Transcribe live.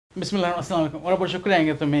Bismillah, assalamualaikum. Walaupun syukur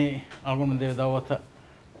yang itu me algun mendewa dawat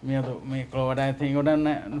me itu me kalau ada yang udan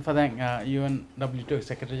fadang UNWTO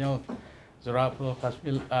Secretary General Zurab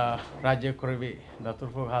Kasbil Raja Kuribi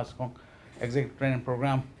Datur Fo Has Kong Executive Training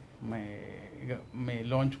Program me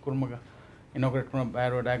launch kurmaga inaugurate kurma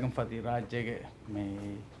bayro dagam fati Raja ke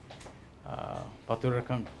me patur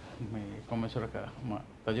kang me komisar ka ma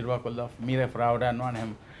tajriba kulla mire frauda non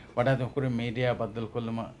hem wada to kuri media badal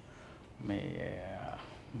kulla ma me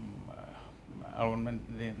algun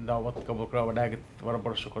dawat kabul kra wada ke wara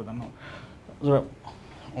bar syukur dan Zurab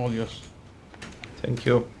all yours. Thank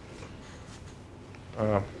you.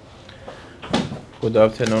 Good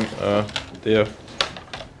afternoon, dear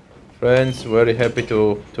friends. Very happy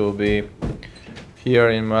to be here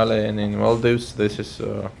in Malé and in Maldives. This is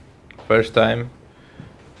first time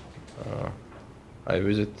I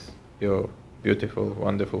visit your beautiful,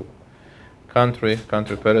 wonderful country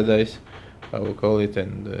paradise, I will call it,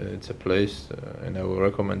 and it's a place, and I will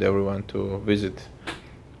recommend everyone to visit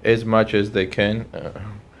as much as they can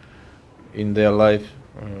in their life,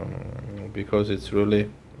 because it's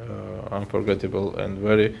really unforgettable and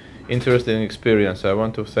very interesting experience. I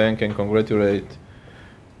want to thank and congratulate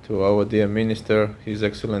to our dear minister, his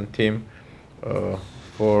excellent team,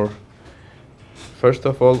 for first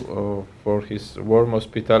of all for his warm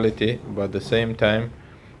hospitality, but at the same time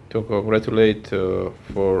to congratulate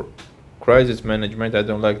for crisis management. I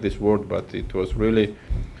don't like this word, but it was really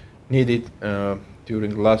needed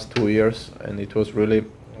during the last 2 years, and it was really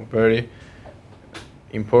very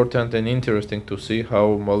important and interesting to see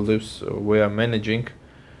how Maldives were managing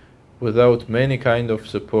without many kind of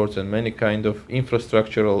supports and many kind of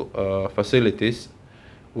infrastructural facilities,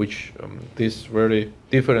 which this very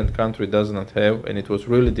different country does not have, and it was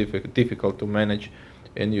really difficult to manage.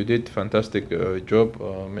 And you did fantastic job,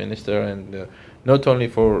 Minister, and not only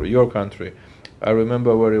for your country. I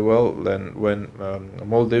remember very well then when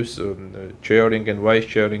Maldives chairing and vice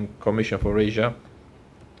chairing Commission for Asia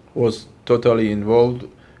was totally involved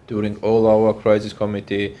during all our crisis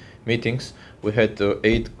committee meetings. We had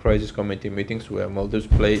 8 crisis committee meetings where Maldives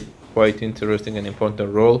played quite interesting and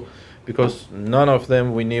important role, because none of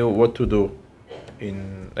them we knew what to do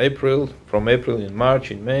in April, from April, in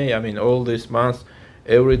March, in May. I mean, all these months,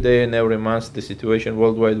 every day and every month, the situation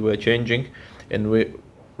worldwide were changing, and we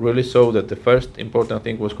really saw that the first important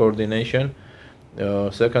thing was coordination.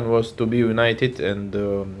 Second was to be united, and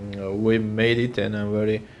we made it, and I'm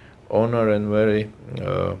very honored and very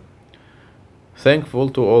thankful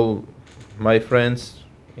to all my friends,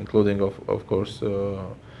 including of course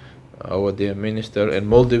our dear minister. And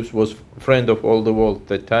Maldives was friend of all the world at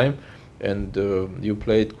that time, and you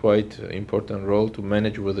played quite important role to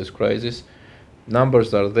manage with this crisis.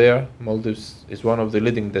 Numbers are there. Maldives is one of the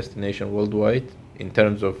leading destination worldwide in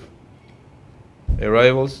terms of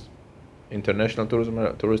arrivals, international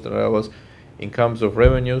tourist arrivals, in terms of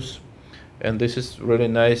revenues, and this is really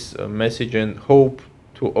nice message and hope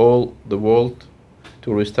to all the world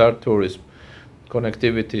to restart tourism.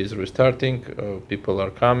 Connectivity is restarting, people are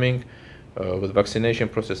coming with vaccination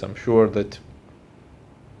process. I'm sure that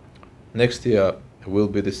next year will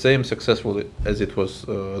be the same successful as it was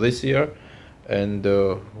this year, and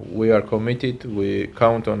we are committed. We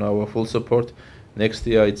count on our full support. Next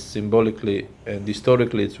year it's symbolically and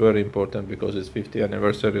historically it's very important, because it's 50th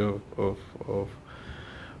anniversary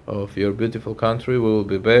of your beautiful country. We will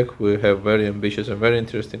be back. We have very ambitious and very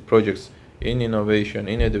interesting projects in innovation,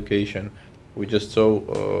 in education. We just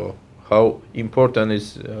saw how important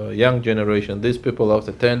is young generation. These people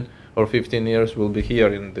after 10 or 15 years will be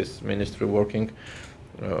here in this ministry working,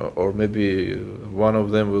 or maybe one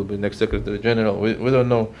of them will be next Secretary General. We don't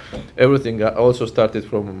know. Everything also started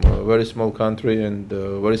from a very small country and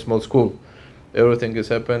a very small school. Everything is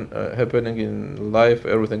happening in life.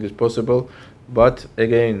 Everything is possible. But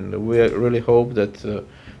again, we really hope that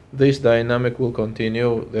this dynamic will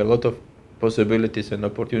continue. There are a lot of possibilities and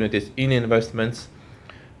opportunities in investments.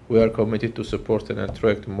 We are committed to support and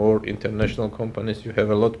attract more international companies. You have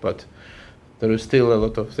a lot, but there is still a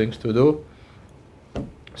lot of things to do.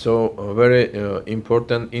 So very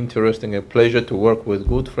important, interesting, and pleasure to work with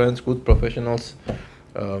good friends, good professionals,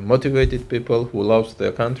 motivated people who love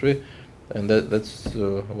their country, and that's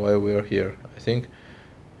why we are here. I think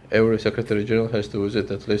every Secretary General has to visit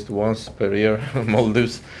at least once per year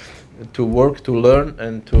Maldives to work, to learn,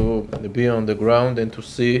 and to be on the ground and to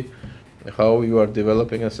see how you are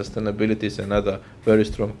developing, and sustainability is another very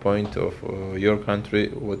strong point of your country,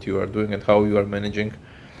 what you are doing and how you are managing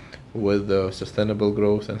with sustainable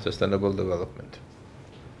growth and sustainable development.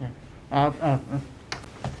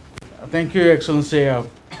 Thank you, Excellency.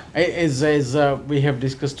 As we have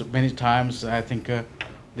discussed many times, I think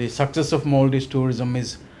the success of Maldives tourism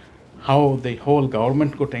is how the whole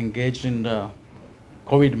government got engaged in the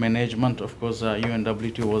COVID management. Of course,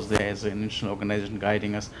 UNWTO was there as an international organization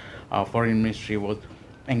guiding us. Our foreign ministry was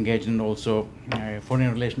engaged, and also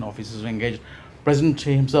foreign relation officers were engaged. President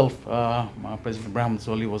himself, President Ibrahim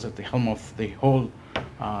Soli, was at the helm of the whole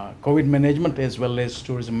COVID management as well as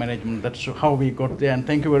tourism management. That's how we got there. And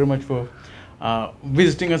thank you very much for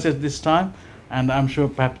visiting us at this time. And I'm sure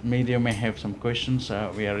perhaps media may have some questions.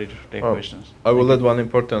 We are ready to take questions. I will add one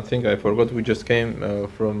important thing. I forgot. We just came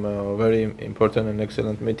from a very important and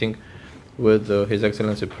excellent meeting with His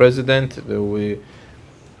Excellency President. We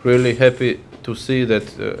really happy to see that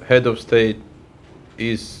head of state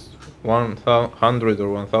is 100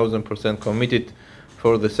 or 1000% committed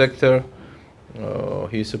for the sector.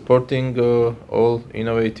 He's supporting all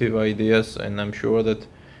innovative ideas, and I'm sure that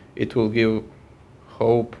it will give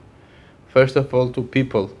hope, first of all, to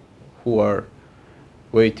people who are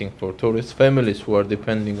waiting for tourists, families who are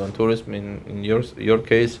depending on tourism. In your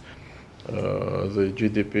case, the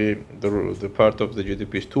GDP, the part of the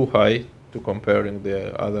GDP is too high to comparing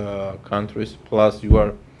the other countries. Plus, you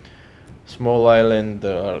are small island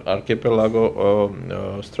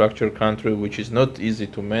archipelago structured country, which is not easy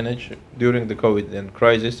to manage during the COVID and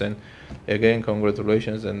crisis. And again,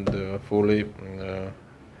 congratulations, and fully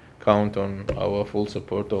count on our full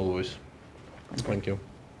support always. Thank you.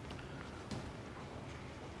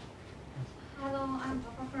 Hello, I'm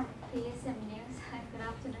Papa from PSM News. Good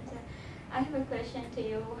afternoon, sir. I have a question to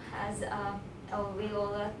you. As we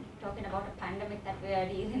all are talking about a pandemic that we are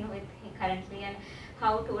dealing with currently, and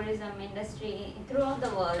how tourism industry throughout the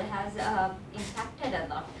world has impacted a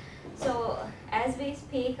lot. So, as we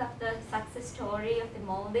speak of the success story of the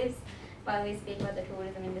Maldives, while we speak about the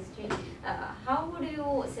tourism industry, how would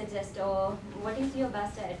you suggest, or what is your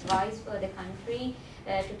best advice for the country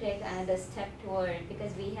to take another step toward,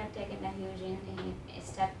 because we have taken a huge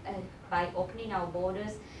step by opening our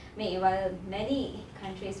borders, while many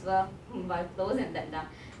countries were by closing them down.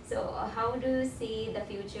 So how do you see the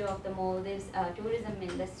future of the Maldives tourism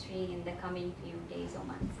industry in the coming few days or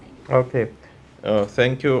months? Okay,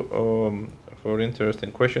 thank you for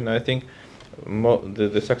interesting question. I think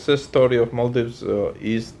the success story of Maldives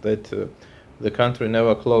is that the country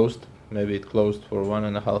never closed. Maybe it closed for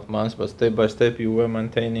 1.5 months, but step by step you were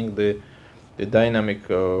maintaining the dynamic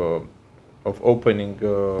of opening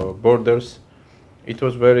borders. It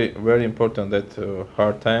was very, very important that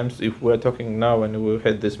hard times. If we're talking now, and we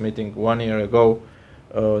had this meeting 1 year ago,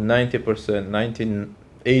 90%,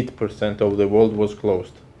 98% of the world was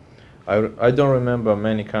closed. I don't remember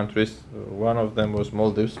many countries. One of them was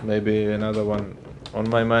Maldives. Maybe another one on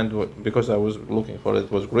my mind, because I was looking for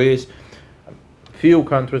it, was Greece. Few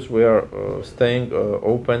countries were staying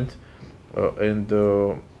opened,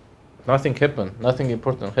 and nothing happened. Nothing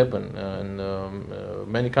important happened,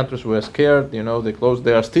 and many countries were scared. You know, they closed.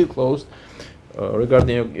 They are still closed.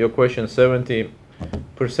 Regarding your question, 70%.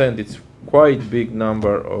 It's quite big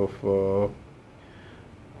number of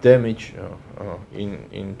damage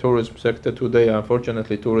in tourism sector today.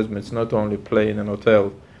 Unfortunately, tourism is not only plane and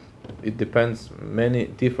hotel. It depends many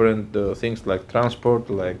different things like transport,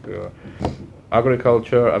 like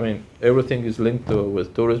agriculture. I mean, everything is linked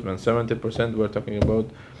with tourism, and 70% we're talking about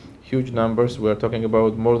huge numbers. We're talking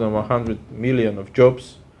about more than 100 million of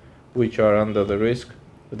jobs which are under the risk.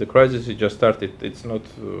 The crisis is just started. It's not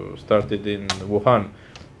started in Wuhan.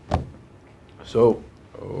 So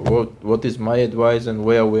what is my advice, and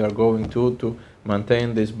where we are going to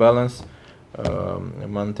maintain this balance,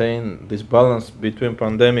 between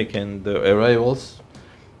pandemic and arrivals,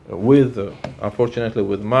 with unfortunately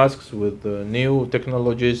with masks, with new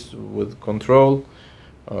technologies, with control,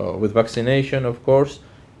 with vaccination, of course.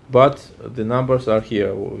 But the numbers are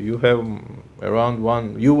here. You have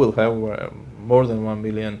you will have more than 1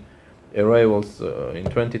 million arrivals in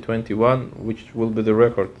 2021, which will be the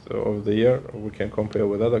record of the year. We can compare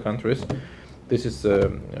with other countries. This is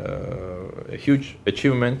a huge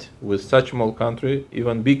achievement with such small country.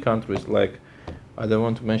 Even big countries like, I don't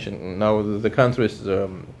want to mention now the countries,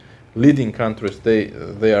 leading countries,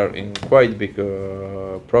 they are in quite big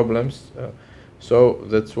problems. So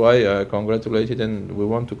that's why I congratulate it, and we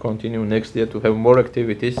want to continue next year to have more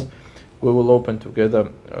activities. We will open together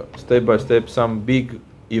step by step some big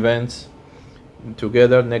events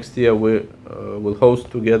together. Next year we will host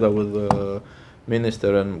together with the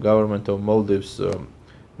Minister and Government of Maldives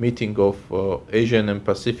meeting of Asian and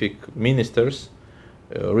Pacific Ministers,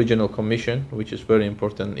 Regional Commission, which is very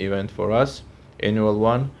important event for us, annual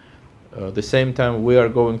one. The same time we are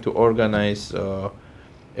going to organize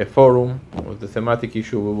a forum with the thematic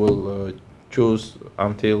issue we will choose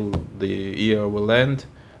until the year will end.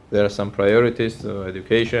 There are some priorities: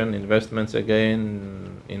 education, investments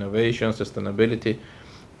again, innovation, sustainability.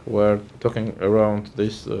 We're talking around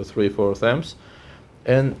these 3-4 themes,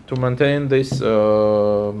 and to maintain this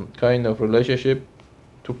kind of relationship,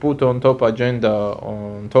 to put on top agenda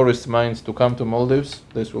on tourist minds to come to Maldives.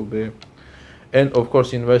 This will be, and of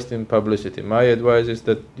course invest in publicity. My advice is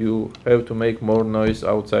that you have to make more noise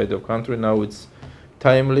outside of country. Now it's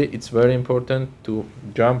timely, it's very important to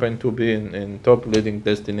jump and to be in top leading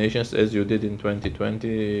destinations as you did in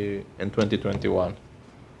 2020 and 2021.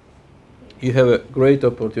 You have a great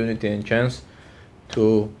opportunity and chance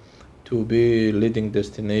to be leading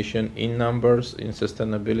destination in numbers, in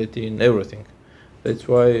sustainability, in everything. That's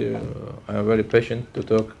why I'm very patient to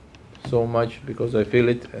talk so much, because I feel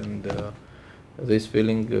it, and this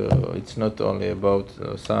feeling, it's not only about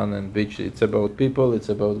sun and beach, it's about people, it's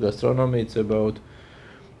about gastronomy, it's about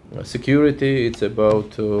security, it's about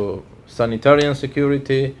sanitarian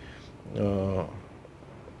security,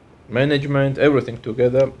 management, everything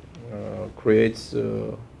together creates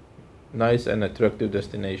nice and attractive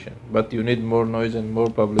destination. But you need more noise and more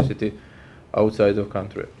publicity outside of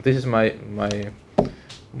country. This is my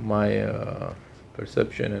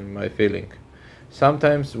perception and my feeling.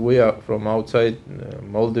 Sometimes we are from outside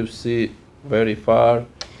Maldives Sea, very far,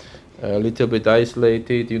 a little bit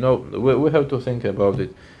isolated. You know, we have to think about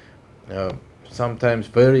it. Sometimes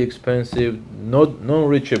very expensive, not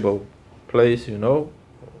non-reachable place. You know,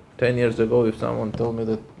 10 years ago, if someone told me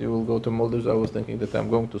that you will go to Maldives, I was thinking that I'm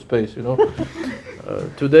going to space. You know,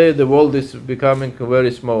 today the world is becoming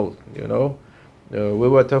very small. You know, we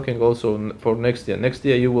were talking also for next year. Next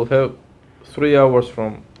year you will have 3 hours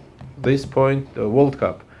from this point World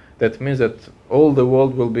Cup. That means that all the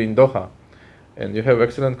world will be in Doha, and you have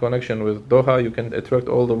excellent connection with Doha. You can attract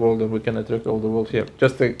all the world, and we can attract all the world here.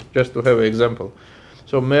 Just to have an example.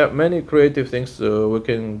 So many creative things we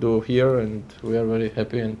can do here, and we are very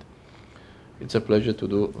happy, and it's a pleasure to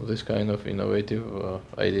do this kind of innovative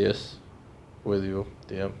ideas with you,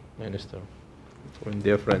 dear Minister, and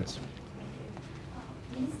dear friends.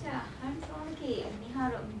 Minister, Hansolki,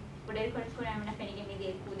 Nihar, Puderko Kuramana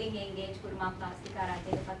Penigami, Puding engage Kurma Plastic,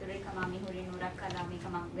 Pature Kamami, Hurinura Kalami,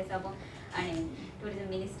 Kamam, Vesabo, and Tourism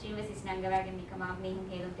Ministry, Mrs. Nangavag, and Mikama, Mihin,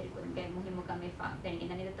 Muhimukame, then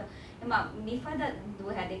in another Mifa do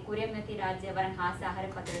had a Kuriamati Raja and Hasa,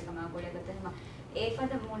 Paturkama, Godagatama.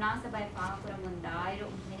 ඒකද මුනාසබයි පාකුරමුන් දායරු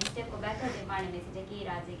minister කොබැක දෙමාන message කී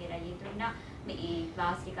රාජ්‍යගේ රජිතුරුනා මේ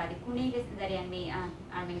plastic අධි කුණීගේ දරියන් මේ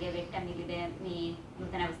ආමින්ගේ වෙට්ට මිලිද මේ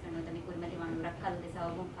නූතන අවස්ථනොත මේ කුරුමති වණුරක් කල්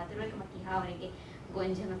දෙසවමු පතුරකම කිහාවරගේ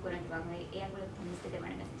ගොන්ජම කුරන්ට වගේ ඒ අගල minister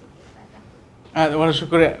දෙමාන message කී වල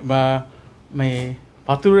ශුක්‍රිය මේ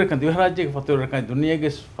පතුරක දිවරාජ්‍යගේ පතුරක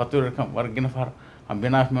දුනියගේ පතුරක වර්ගින ෆර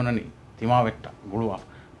අම්බෙනාෆ් මොනනි තිමා වෙට්ට ගුළුවා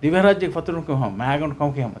දිවරාජ්‍යගේ පතුරක මෑගොන්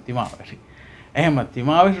කම කියම තිමා වෙටි එහෙම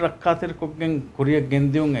තිමාවිස් රක්කාතර කොගෙන් කුරිය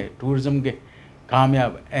ගෙන්දියුන්ගේ ටූරිසම්ගේ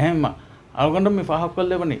කාමයාබ එහෙම අල්ගොන්ඩ මේ ෆහක්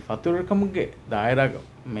කොල්ලෙවනි ෆතුරකම්ගේ දායරාග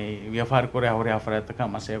මේ ව්‍යාපාර කරේ හොරේ අෆරයතක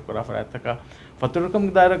මසේ කරා අෆරයතක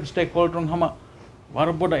ෆතුරකම්ගේ දායරාග ස්ටේක් හෝල්ඩරුන් හැම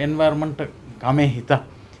වරබොඩ එන්වයරන්මන්ට් කමේ හිත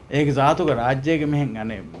ඒක ජාතුක රාජ්‍යයේ මෙහෙන්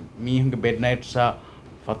අනේ මීහුන්ගේ බෙඩ් නයිට් සා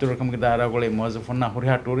ෆතුරකම්ගේ දායරාගලේ මොසෆුන්නා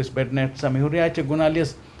හොරියා ටූරිස්ට් බෙඩ් නයිට් සා මේ හොරියාච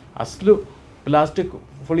ගුණාලියස් අස්ලු ප්ලාස්ටික්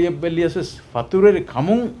ෆොලියබ්බෙලියස් ෆතුරේ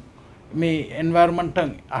කමුන් මේ එන්වයරන්මන්ට්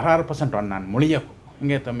 60% වන්නන් මුලියක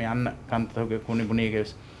ඉංගේ තමයි අන්න කන්තෝගේ කුණි ගුණීගේ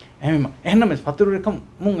එහෙම එහෙනම් ෆතුරේකම්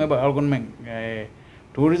මුන් එබ අල්ගොන් මෙන්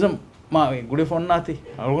ටූරිසම් මා ගුඩි ෆොන්නාති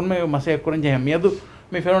අල්ගොන් මේ මසේ කරන් ජේ මියදු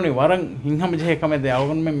මේ ෆෙරෝනි වරන් හින්හම ජේ කමෙද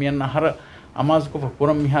අල්ගොන් මෙන් මියන්න අහර අමාස්කෝ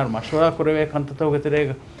පුරම් මිහාර මෂවරා කරවේ කන්තෝගේ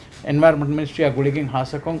තරේක එන්වයරන්මන්ට් මිනිස්ට්‍රිය ගුඩිගෙන්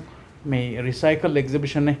හාසකොන් මේ රිසයිකල්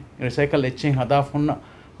එක්සිබිෂන් එක රිසයිකල් එච්චෙන් හදා ෆොන්න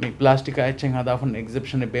මේ ප්ලාස්ටික් එච්චෙන් හදා ෆොන්න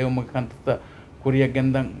එක්සිබිෂන් එක බේවම කන්තත කුරිය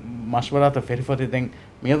ගෙන්දන් මෂවරාත ෆෙරිෆති දෙන්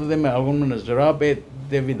මියදු දෙම අල්ගොන් ජරාබේ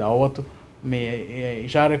දෙවි දාවතු මේ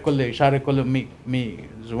ඉෂාරේ කොල්ල මේ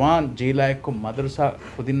ජුවාන් ජීලා එක්ක මදරසා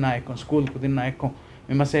කුදින්නා එක්ක ස්කූල් කුදින්නා එක්ක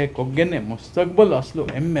මෙමසේ කොග්ගෙන්නේ මුස්තක්බල් අස්ලු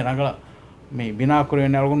එම්මෙ රගලා මේ බිනා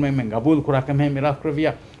කරගෙන අල්ගොන් මේ ගබූල් කුරා කම මේ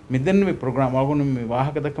රාක්‍රවියා මිදෙන්න මේ ප්‍රෝග්‍රෑම් අල්ගොන් මේ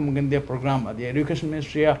වාහක දක්කම ගෙන්දිය ප්‍රෝග්‍රෑම් අධි එඩියුකේෂන්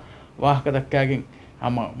මිනිස්ට්‍රිය වාහක දක්කාගෙන්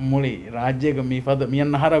අම මුලි රාජ්‍යයේ මේ ෆද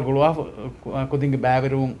මියන්න හර ගොලවා කුදින්ගේ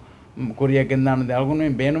බෑවරුන් කොරියා ගෙන්දාන දල්ගොන් මේ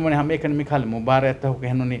බේනුමනේ හැම එකන මිකල් මුබාරයත් හොක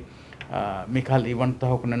හෙනුනි මිකල් ඉවන්ට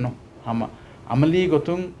හොක නනෝ හැම අමලී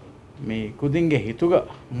ගොතුන් මේ කුදින්ගේ හිතුග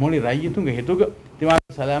මොලි රයිතුන්ගේ හිතුග තිමා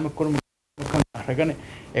සලාම කුරුම අරගෙන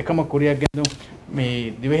එකම කොරියා ගෙන්දු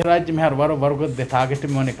මේ දිවෙහි රාජ්‍ය මෙහර වර්ග දෙතාගෙට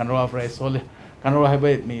මොනේ කනරවා ප්‍රයිසෝල කනරවා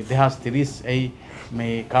හැබැයි මේ 2030 එයි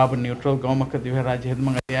මේ කාබන් නියුට්‍රල් ගවමක දිවෙහි රාජ්‍ය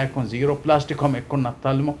හෙදමන් අයකොන් zero plastic කොම එක්කොන්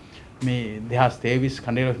නත්තල්ම මේ 2023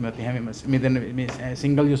 කණ්ඩේල මෙති හැම මේ දෙන මේ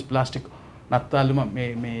single use plastic nattaaluma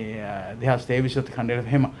me dehas tevisot khandel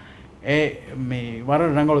hema me war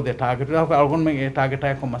rangalo de target ra algon me target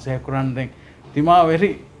ay ko mase kuran den tima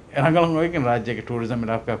veri rangalan oiken rajyage tourism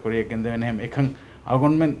ilaka kuriye kende wen hem ekan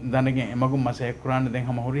algon men danage emagum mase kuran den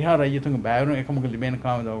hama huriha rajytung bayrun ekam liben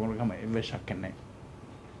kaam da algon kama evve shakkenne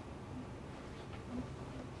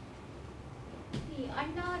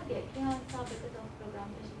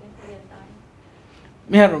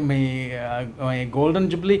me golden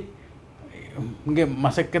jubilee ge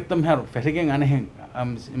masakketam haru ferigen anehen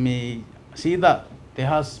me sida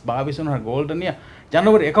tehas 22 golden ya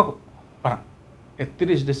January 1 paran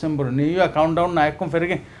 31 December new year countdown na ekkom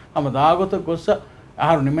ferigen ama daagota gossa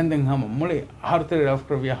aharu nimenden hama muli aharu tere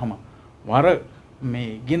after via hama war me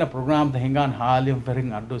gina program da hengan halim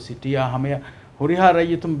ferigen addo citya hama huriha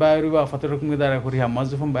rayitum bayruwa fatarukum gedara huriha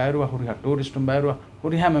mazfum bayruwa huriha touristum bayruwa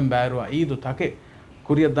huriha men bayruwa idu take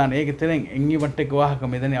kuriyadan ege teren engi watte gwahaka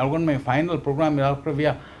medani algon me final program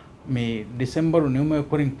ilakravia me December new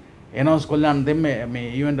korin announce kollan demme me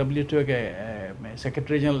UNWTO ge me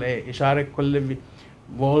secretary general ishare kollevi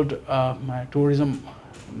world tourism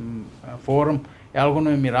forum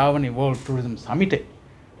algon me ravani world tourism summit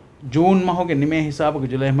June mahoge nime hisabage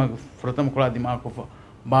July ma pratham kola dimako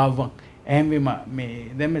bawa ehmima me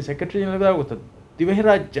demme secretary general da gota divhe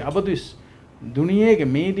rajya abadus duniyege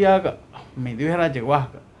media ga me divhe rajya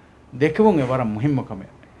wahaka dekavun e waram muhimma kame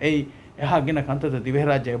ei eha gina kantata divhe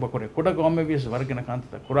rajya ba kore koda gomme vis wargina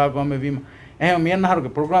kantata kura gomme vima eha miyan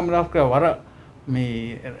haruge program raf ka wara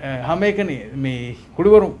me hamekani me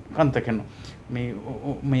kudiwaru kanta kenno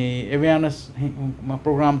me awareness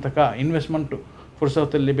program taka investment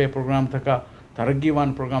fursatul libe program taka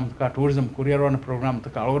targiwan program taka tourism kuriyarwana program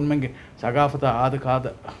taka algonmenge sagafata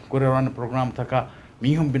adakada kuriyarwana program taka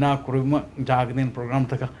mihum bina kuruma jagden program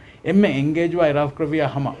taka emme engage wa iraf kravia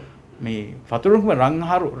hama me faturuk me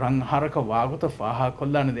rangharaka wagota faha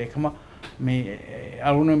kollane dekama me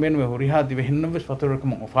alunu ben we huriha dive hinnovs faturuk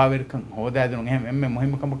mo ofaver kan hoda adun emme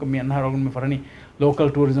mohim kam me anhar algun me farani local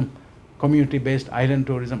tourism community based island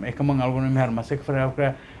tourism ekamang algun me har masek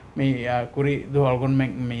farafra me kuri do algun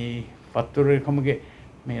me faturuk kamge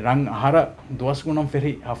me rang hara dos gunam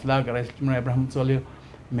feri hafla garais mun abraham solio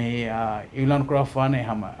me Ilan Crafane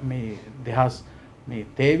hama me dehas me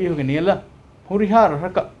tevi hoge niela hurihar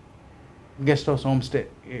raka guest house homestay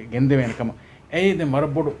gende venakama ei de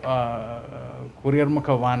marabodu courier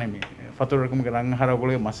maka wane me faturkum ge rang hara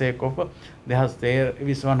gole mase kof dehas te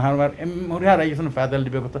viswan harwar em hurihar ayison fadal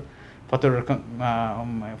dibe kota faturkum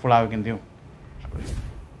fulaw gendiu